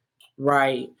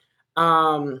 Right.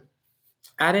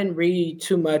 I didn't read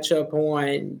too much up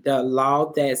on the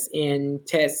law that's in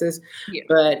Texas,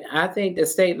 but I think the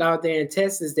state law there in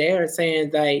Texas, they are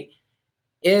saying like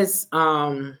it's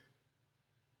because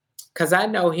I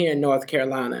know here in North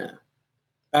Carolina,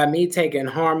 by me taking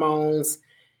hormones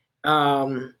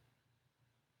or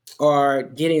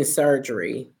getting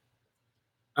surgery,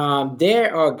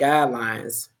 there are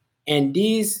guidelines, and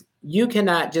these you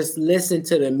cannot just listen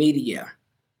to the media.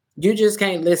 You just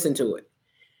can't listen to it.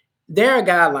 There are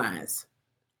guidelines.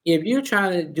 If you're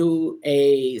trying to do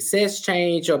a sex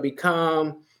change or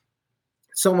become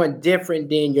someone different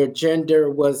than your gender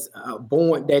was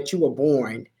that you were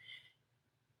born,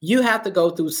 you have to go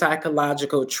through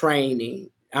psychological training.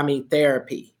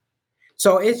 Therapy.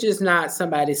 So it's just not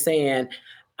somebody saying,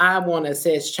 I want a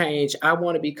sex change. I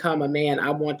want to become a man. I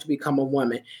want to become a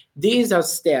woman. These are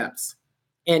steps.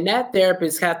 And that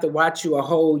therapist have to watch you a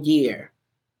whole year.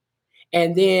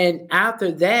 And then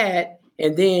after that,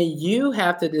 and then you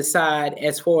have to decide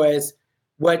as far as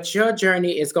what your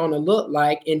journey is going to look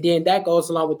like. And then that goes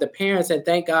along with the parents. And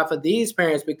thank God for these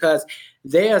parents, because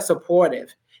they are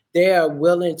supportive. They are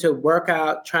willing to work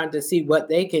out, trying to see what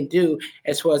they can do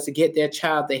as far as to get their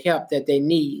child the help that they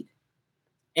need.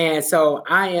 And so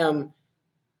I am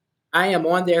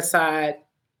on their side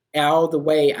all the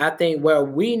way. I think where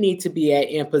we need to be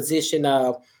in position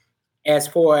of, as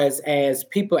far as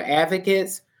people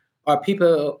advocates or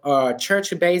people or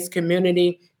church-based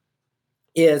community,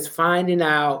 is finding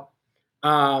out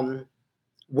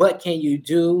what can you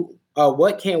do or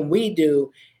what can we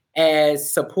do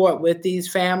as support with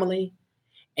these family.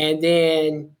 And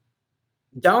then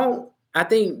I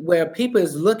think where people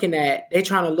is looking at, they're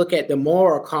trying to look at the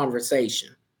moral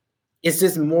conversation. It's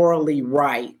just morally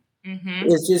right. Mm-hmm.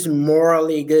 It's just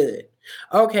morally good.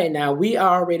 Okay, now we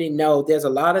already know there's a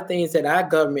lot of things that our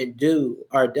government do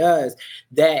or does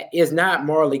that is not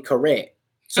morally correct.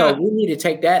 So we need to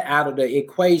take that out of the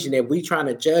equation if we're trying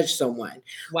to judge someone.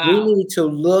 Wow. We need to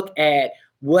look at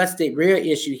what's the real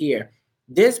issue here.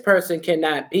 This person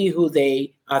cannot be who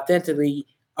they authentically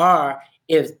are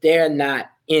if they're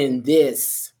not in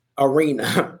this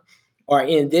arena or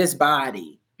in this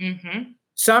body. Mm-hmm.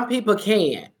 Some people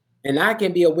can. And I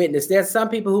can be a witness. There's some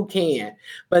people who can,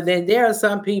 but then there are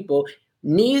some people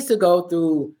needs to go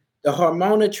through the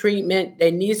hormonal treatment.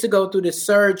 They needs to go through the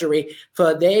surgery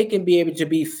for they can be able to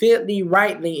be fitly,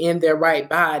 rightly in their right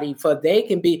body. For they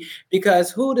can be, because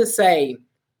who to say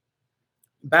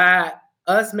by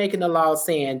us making the law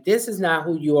saying this is not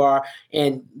who you are,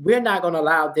 and we're not going to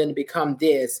allow them to become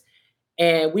this,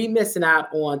 and we missing out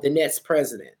on the next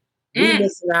president. We're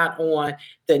missing out on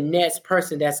the next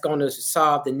person that's going to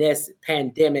solve the next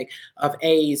pandemic of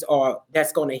AIDS, or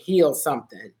that's going to heal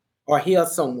something or heal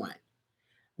someone.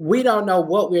 We don't know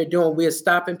what we're doing. We're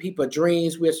stopping people's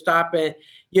dreams. We're stopping,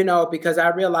 because I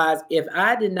realized if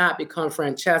I did not become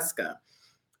Franchaska,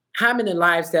 how many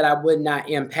lives that I would not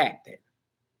impacted?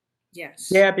 Yes.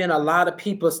 There have been a lot of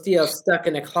people still stuck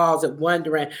in the closet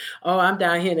wondering, oh, I'm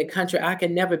down here in the country. I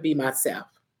can never be myself.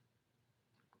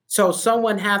 So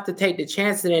someone have to take the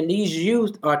chances, and these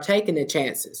youth are taking the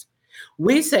chances.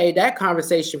 We say that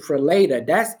conversation for later.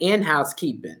 That's in-house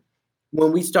keeping.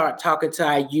 When we start talking to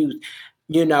our youth,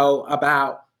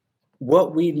 about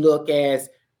what we look as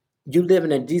you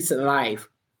living a decent life,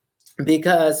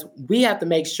 because we have to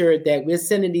make sure that we're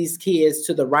sending these kids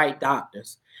to the right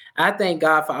doctors. I thank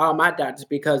God for all my doctors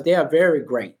because they are very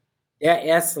great. They're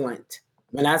excellent.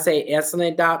 When I say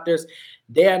excellent doctors,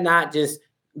 they're not just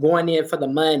going in for the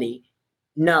money.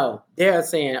 No, they're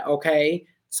saying, okay,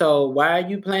 so why are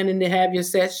you planning to have your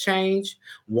sex change?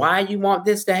 Why you want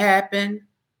this to happen?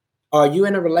 Are you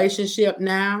in a relationship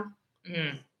now?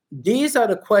 these are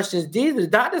the questions. The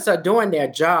doctors are doing their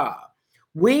job.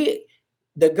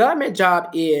 The government job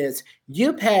is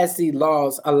you pass the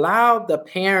laws, allow the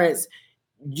parents,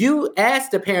 you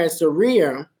ask the parents to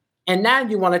rear, and now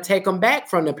you want to take them back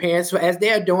from the parents as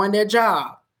they're doing their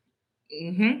job.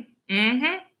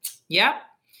 Yep.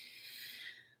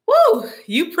 Woo,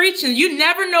 you preaching. You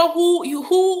never know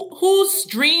whose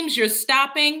dreams you're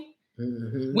stopping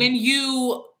when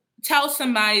you tell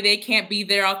somebody they can't be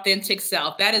their authentic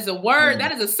self. That is a word.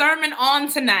 That is a sermon on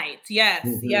tonight. Yes,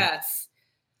 yes.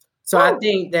 So I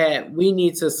think that we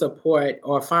need to support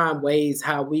or find ways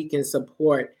how we can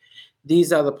support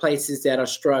these other places that are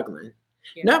struggling.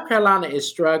 Yeah. North Carolina is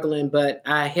struggling, but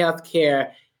our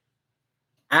healthcare,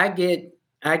 I get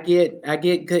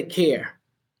good care.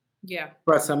 Yeah.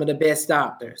 For some of the best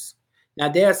doctors. Now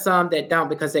there are some that don't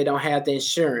because they don't have the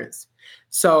insurance.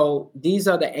 So these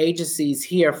are the agencies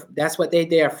here. That's what they're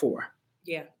there for.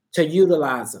 Yeah. To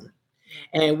utilize them.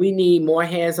 And we need more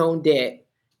hands on deck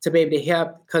to be able to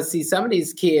help. Because see, some of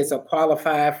these kids are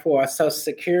qualified for Social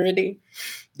Security.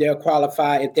 They're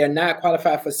qualified. If they're not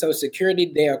qualified for Social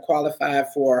Security, they are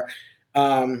qualified for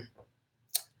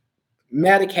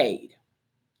Medicaid.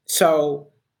 So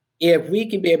if we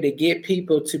can be able to get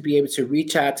people to be able to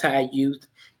reach out to our youth,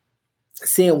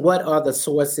 seeing what are the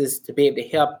sources to be able to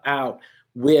help out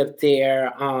with their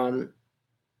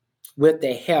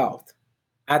health,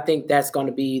 I think that's going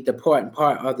to be the important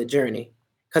part of the journey,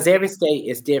 because every state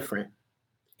is different.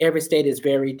 Every state is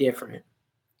very different.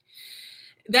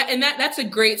 That's a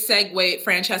great segue,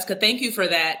 Franchaska. Thank you for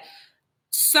that.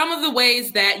 Some of the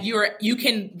ways that you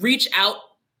can reach out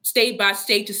state by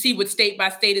state to see what state by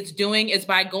state is doing is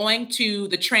by going to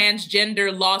the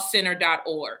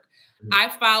transgenderlawcenter.org. I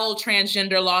follow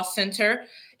Transgender Law Center.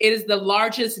 It is the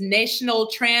largest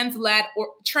national trans-led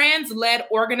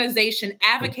organization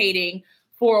advocating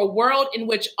for a world in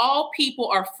which all people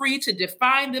are free to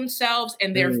define themselves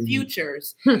and their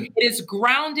futures. It is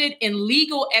grounded in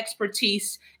legal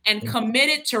expertise and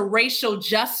committed to racial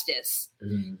justice.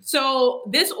 So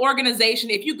this organization,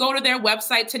 if you go to their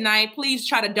website tonight, please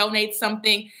try to donate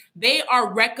something. They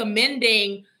are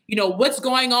recommending, what's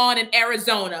going on in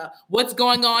Arizona, what's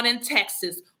going on in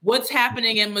Texas, what's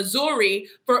happening in Missouri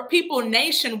for people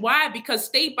nationwide, because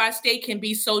state by state can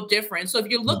be so different. So if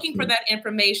you're looking for that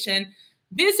information,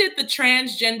 visit the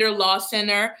Transgender Law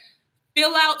Center,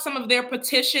 fill out some of their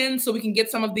petitions so we can get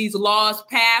some of these laws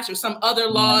passed or some other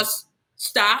laws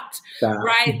stopped,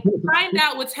 right? Find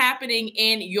out what's happening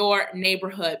in your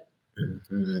neighborhood.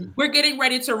 We're getting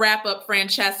ready to wrap up,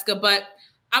 Franchaska, but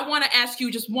I want to ask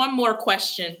you just one more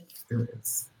question.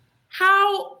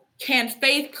 How can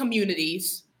faith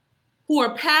communities who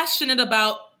are passionate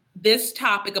about this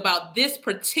topic, about this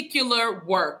particular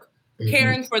work,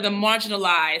 caring for the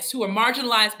marginalized, who are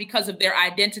marginalized because of their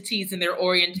identities and their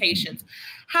orientations,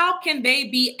 how can they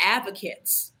be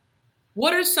advocates?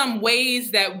 What are some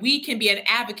ways that we can be an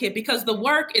advocate? Because the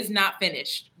work is not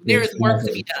finished. There is work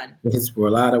to be done. It's a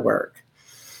lot of work.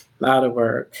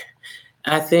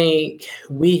 I think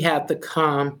we have to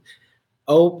come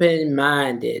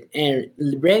open-minded and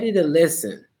ready to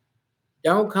listen.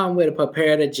 Don't come with a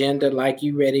prepared agenda like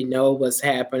you already know what's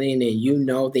happening and you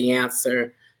know the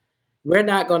answer. We're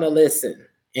not going to listen.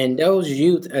 And those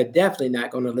youth are definitely not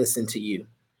going to listen to you.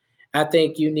 I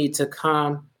think you need to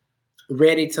come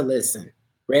ready to listen,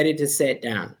 ready to sit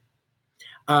down.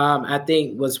 I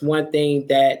think was one thing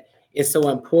that is so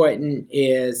important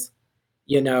is,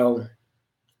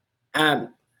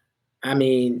 Oprah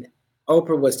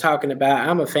was talking about,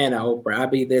 I'm a fan of Oprah. I'll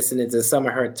be listening to some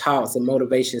of her talks and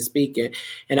motivation speaking.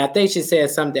 And I think she said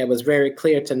something that was very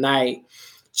clear tonight.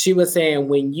 She was saying,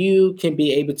 when you can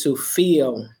be able to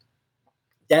feel,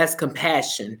 that's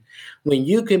compassion. When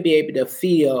you can be able to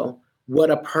feel what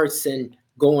a person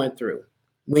going through,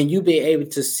 when you be able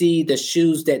to see the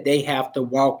shoes that they have to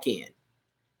walk in,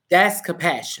 that's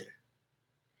compassion.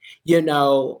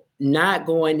 Not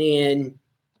going in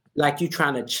like you're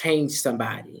trying to change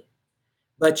somebody,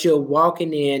 but you're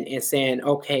walking in and saying,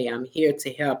 okay, I'm here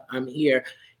to help. I'm here.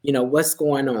 What's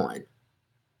going on?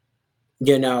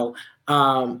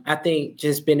 I think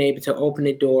just being able to open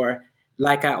the door,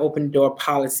 like I opened the door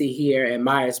policy here at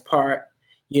Myers Park,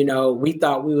 we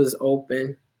thought we was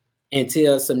open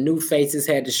until some new faces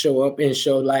had to show up and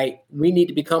show like we need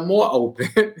to become more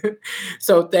open.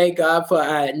 So thank God for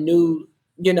our new,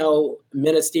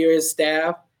 ministerial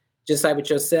staff, just like with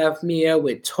yourself, Mia,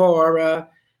 with Tora,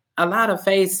 a lot of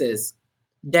faces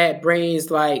that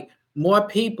brings like more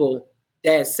people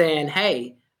that's saying,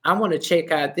 hey, I want to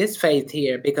check out this faith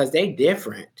here because they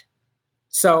different.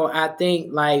 So I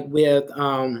think like with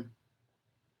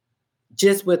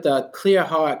just with a clear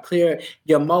heart, clear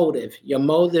your motive. Your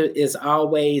motive is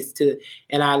always to,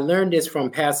 and I learned this from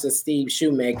Pastor Steve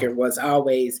Shoemaker, was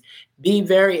always be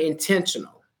very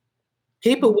intentional.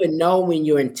 People would know when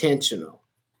you're intentional.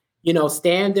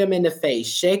 Staring them in the face,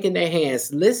 shaking their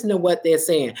hands, listen to what they're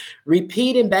saying,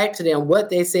 repeating back to them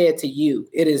what they said to you.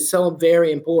 It is so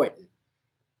very important.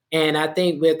 And I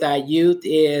think with our youth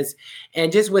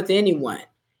and just with anyone,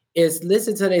 is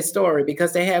listen to their story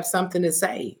because they have something to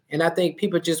say. And I think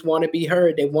people just want to be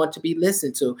heard. They want to be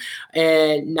listened to.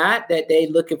 And not that they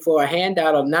looking for a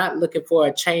handout or not looking for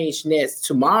a change next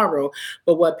tomorrow,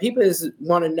 but what people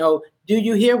want to know, do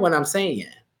you hear what I'm saying?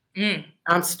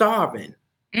 I'm starving.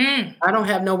 I don't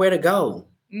have nowhere to go.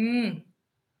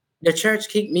 The church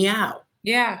kicked me out.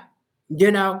 Yeah.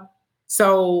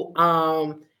 So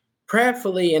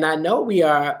prayerfully, and I know we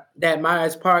are, that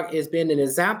Myers Park has been an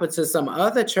example to some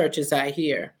other churches out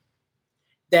here,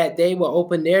 that they will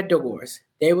open their doors.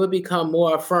 They will become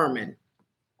more affirming.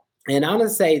 And I'm going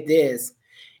to say this,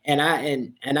 and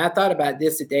I thought about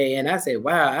this today, and I said,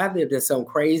 wow, I lived in some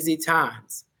crazy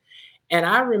times. And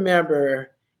I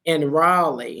remember in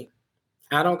Raleigh,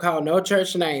 I don't call no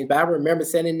church names, but I remember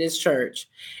sitting in this church,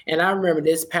 and I remember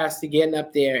this pastor getting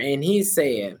up there, and he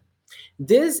said,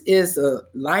 this is a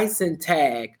license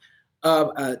tag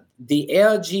of the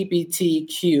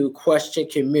LGBTQ question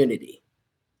community.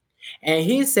 And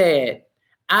he said,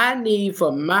 I need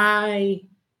for my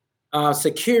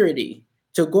security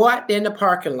to go out there in the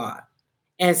parking lot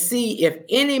and see if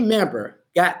any member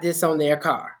got this on their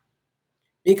car.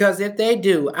 Because if they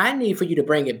do, I need for you to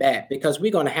bring it back because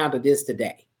we're going to handle this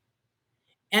today.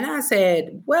 And I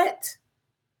said, what?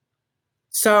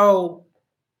 So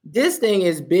this thing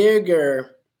is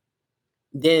bigger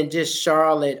than just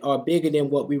Charlotte, or bigger than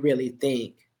what we really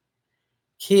think.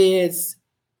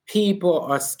 People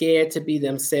are scared to be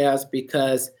themselves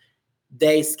because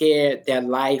they scared their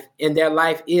life, and their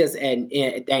life is in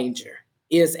danger,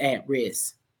 is at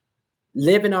risk.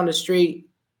 Living on the street,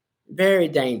 very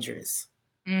dangerous.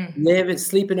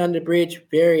 Sleeping on the bridge,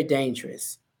 very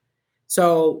dangerous.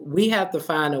 So we have to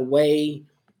find a way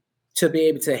to be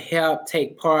able to help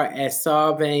take part at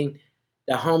solving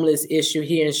the homeless issue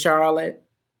here in Charlotte.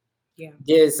 Yeah.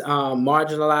 Is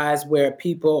marginalized, where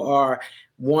people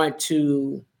want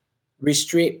to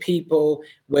restrict people,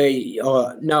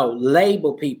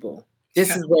 label people.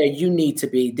 This is where you need to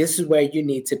be. This is where you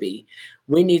need to be.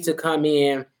 We need to come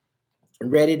in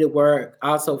ready to work,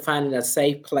 also finding a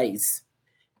safe place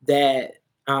that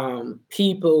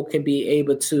people can be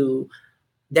able to,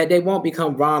 that they won't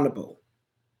become vulnerable,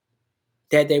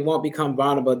 that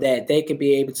they can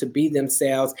be able to be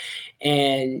themselves,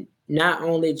 and not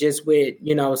only just with,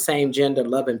 same gender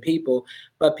loving people,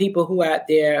 but people who out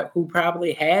there who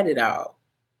probably had it all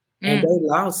and they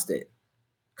lost it.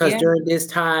 Because during this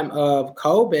time of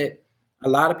COVID, a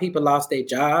lot of people lost their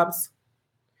jobs.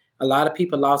 A lot of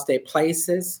people lost their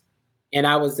places. And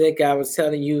I was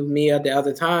telling you, Mia, the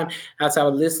other time, as I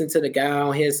was listening to the guy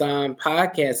on his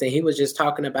podcast, and he was just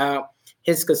talking about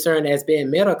his concern as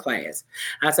being middle class.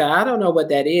 I said, I don't know what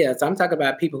that is. I'm talking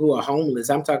about people who are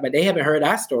homeless. I'm talking about, they haven't heard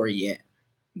our story yet.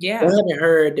 Yeah. They haven't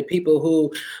heard the people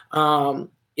who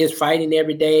is fighting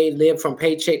every day, live from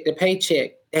paycheck to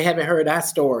paycheck. They haven't heard our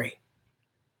story.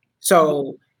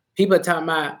 So people are talking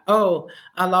about, oh,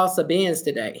 I lost a Benz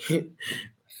today.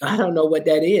 I don't know what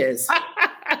that is.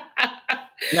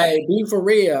 Like, be for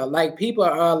real. Like, people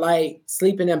are like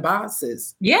sleeping in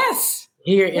boxes. Yes.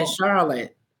 Here in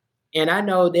Charlotte. And I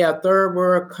know there are third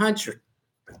world countries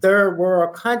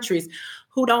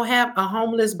who don't have a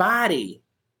homeless body.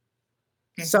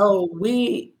 So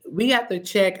we have to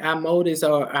check our motives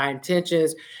or our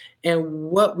intentions and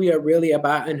what we are really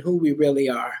about and who we really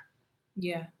are.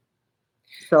 Yeah.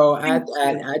 So I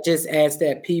just ask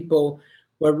that people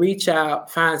will reach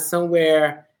out, find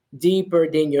somewhere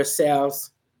deeper than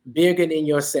yourselves, bigger than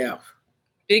yourself.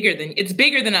 It's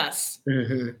bigger than us.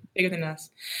 Mm-hmm. Bigger than us.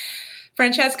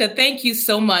 Franchaska, thank you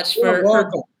so much for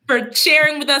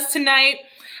sharing with us tonight.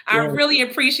 I really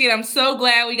appreciate it. I'm so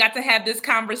glad we got to have this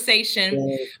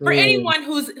conversation. For anyone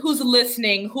who's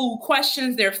listening, who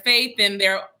questions their faith and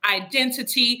their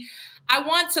identity, I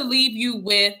want to leave you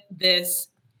with this.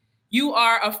 You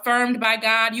are affirmed by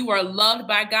God. You are loved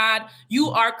by God. You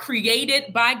are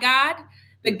created by God,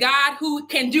 the God who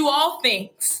can do all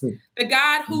things, the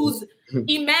God whose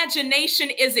imagination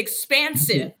is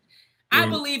expansive. I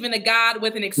believe in a God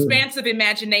with an expansive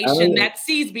imagination that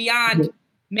sees beyond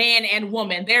man and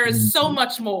woman. There is so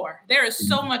much more. There is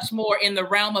so much more in the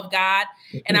realm of God.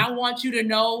 And I want you to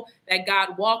know that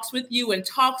God walks with you and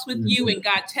talks with you, and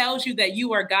God tells you that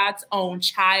you are God's own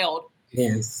child.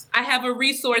 Yes. I have a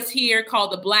resource here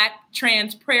called the Black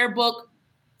Trans Prayer Book,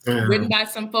 written by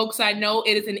some folks I know.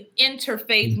 It is an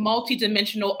interfaith,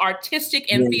 multidimensional,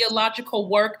 artistic, and theological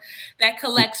work that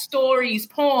collects stories,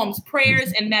 poems,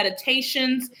 prayers, and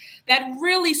meditations that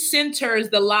really centers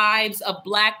the lives of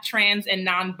Black, trans, and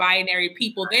non-binary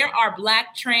people. There are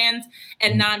Black, trans,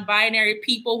 and non-binary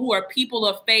people who are people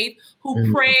of faith,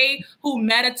 who pray, who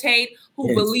meditate,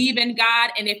 who believe in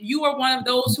God. And if you are one of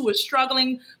those who is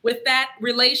struggling with that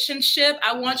relationship,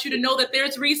 I want you to know that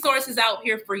there's resources out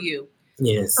here for you.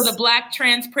 Yes. So the Black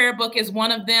Trans Prayer Book is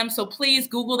one of them. So please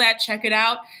Google that, check it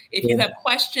out. If you have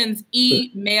questions,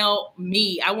 email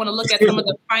me. I want to look at some of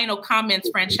the final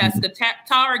comments, Franchaska.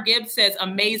 Tara Gibbs says,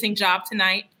 amazing job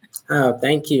tonight. Oh,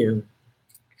 thank you.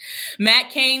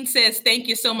 Matt Kane says, thank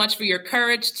you so much for your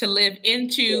courage to live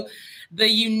into the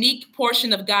unique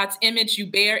portion of God's image you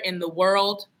bear in the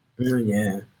world.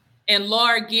 Yeah. And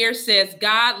Laura Gear says,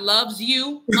 God loves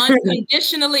you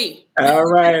unconditionally. All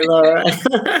right, Laura.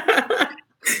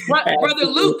 Brother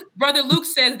Luke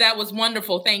says that was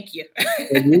wonderful. Thank you.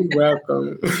 You're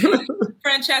welcome.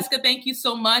 Francesca, thank you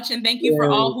so much. And thank you for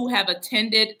all who have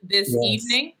attended this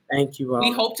evening. Thank you all.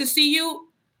 We hope to see you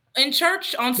in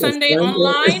church on Sunday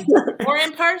online or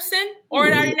in person or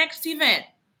at our next event.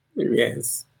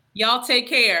 Yes. Y'all take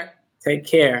care. Take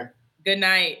care. Good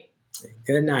night.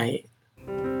 Good night.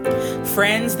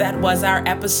 Friends, that was our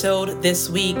episode this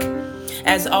week.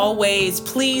 As always,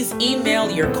 please email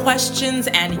your questions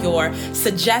and your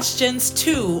suggestions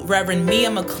to Reverend Mia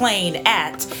McClain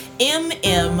at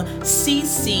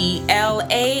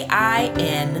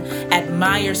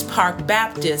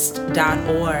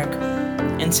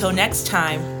mmcclain@myersparkbaptist.org. Until next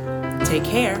time, take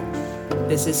care.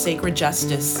 This is Sacred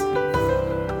Justice.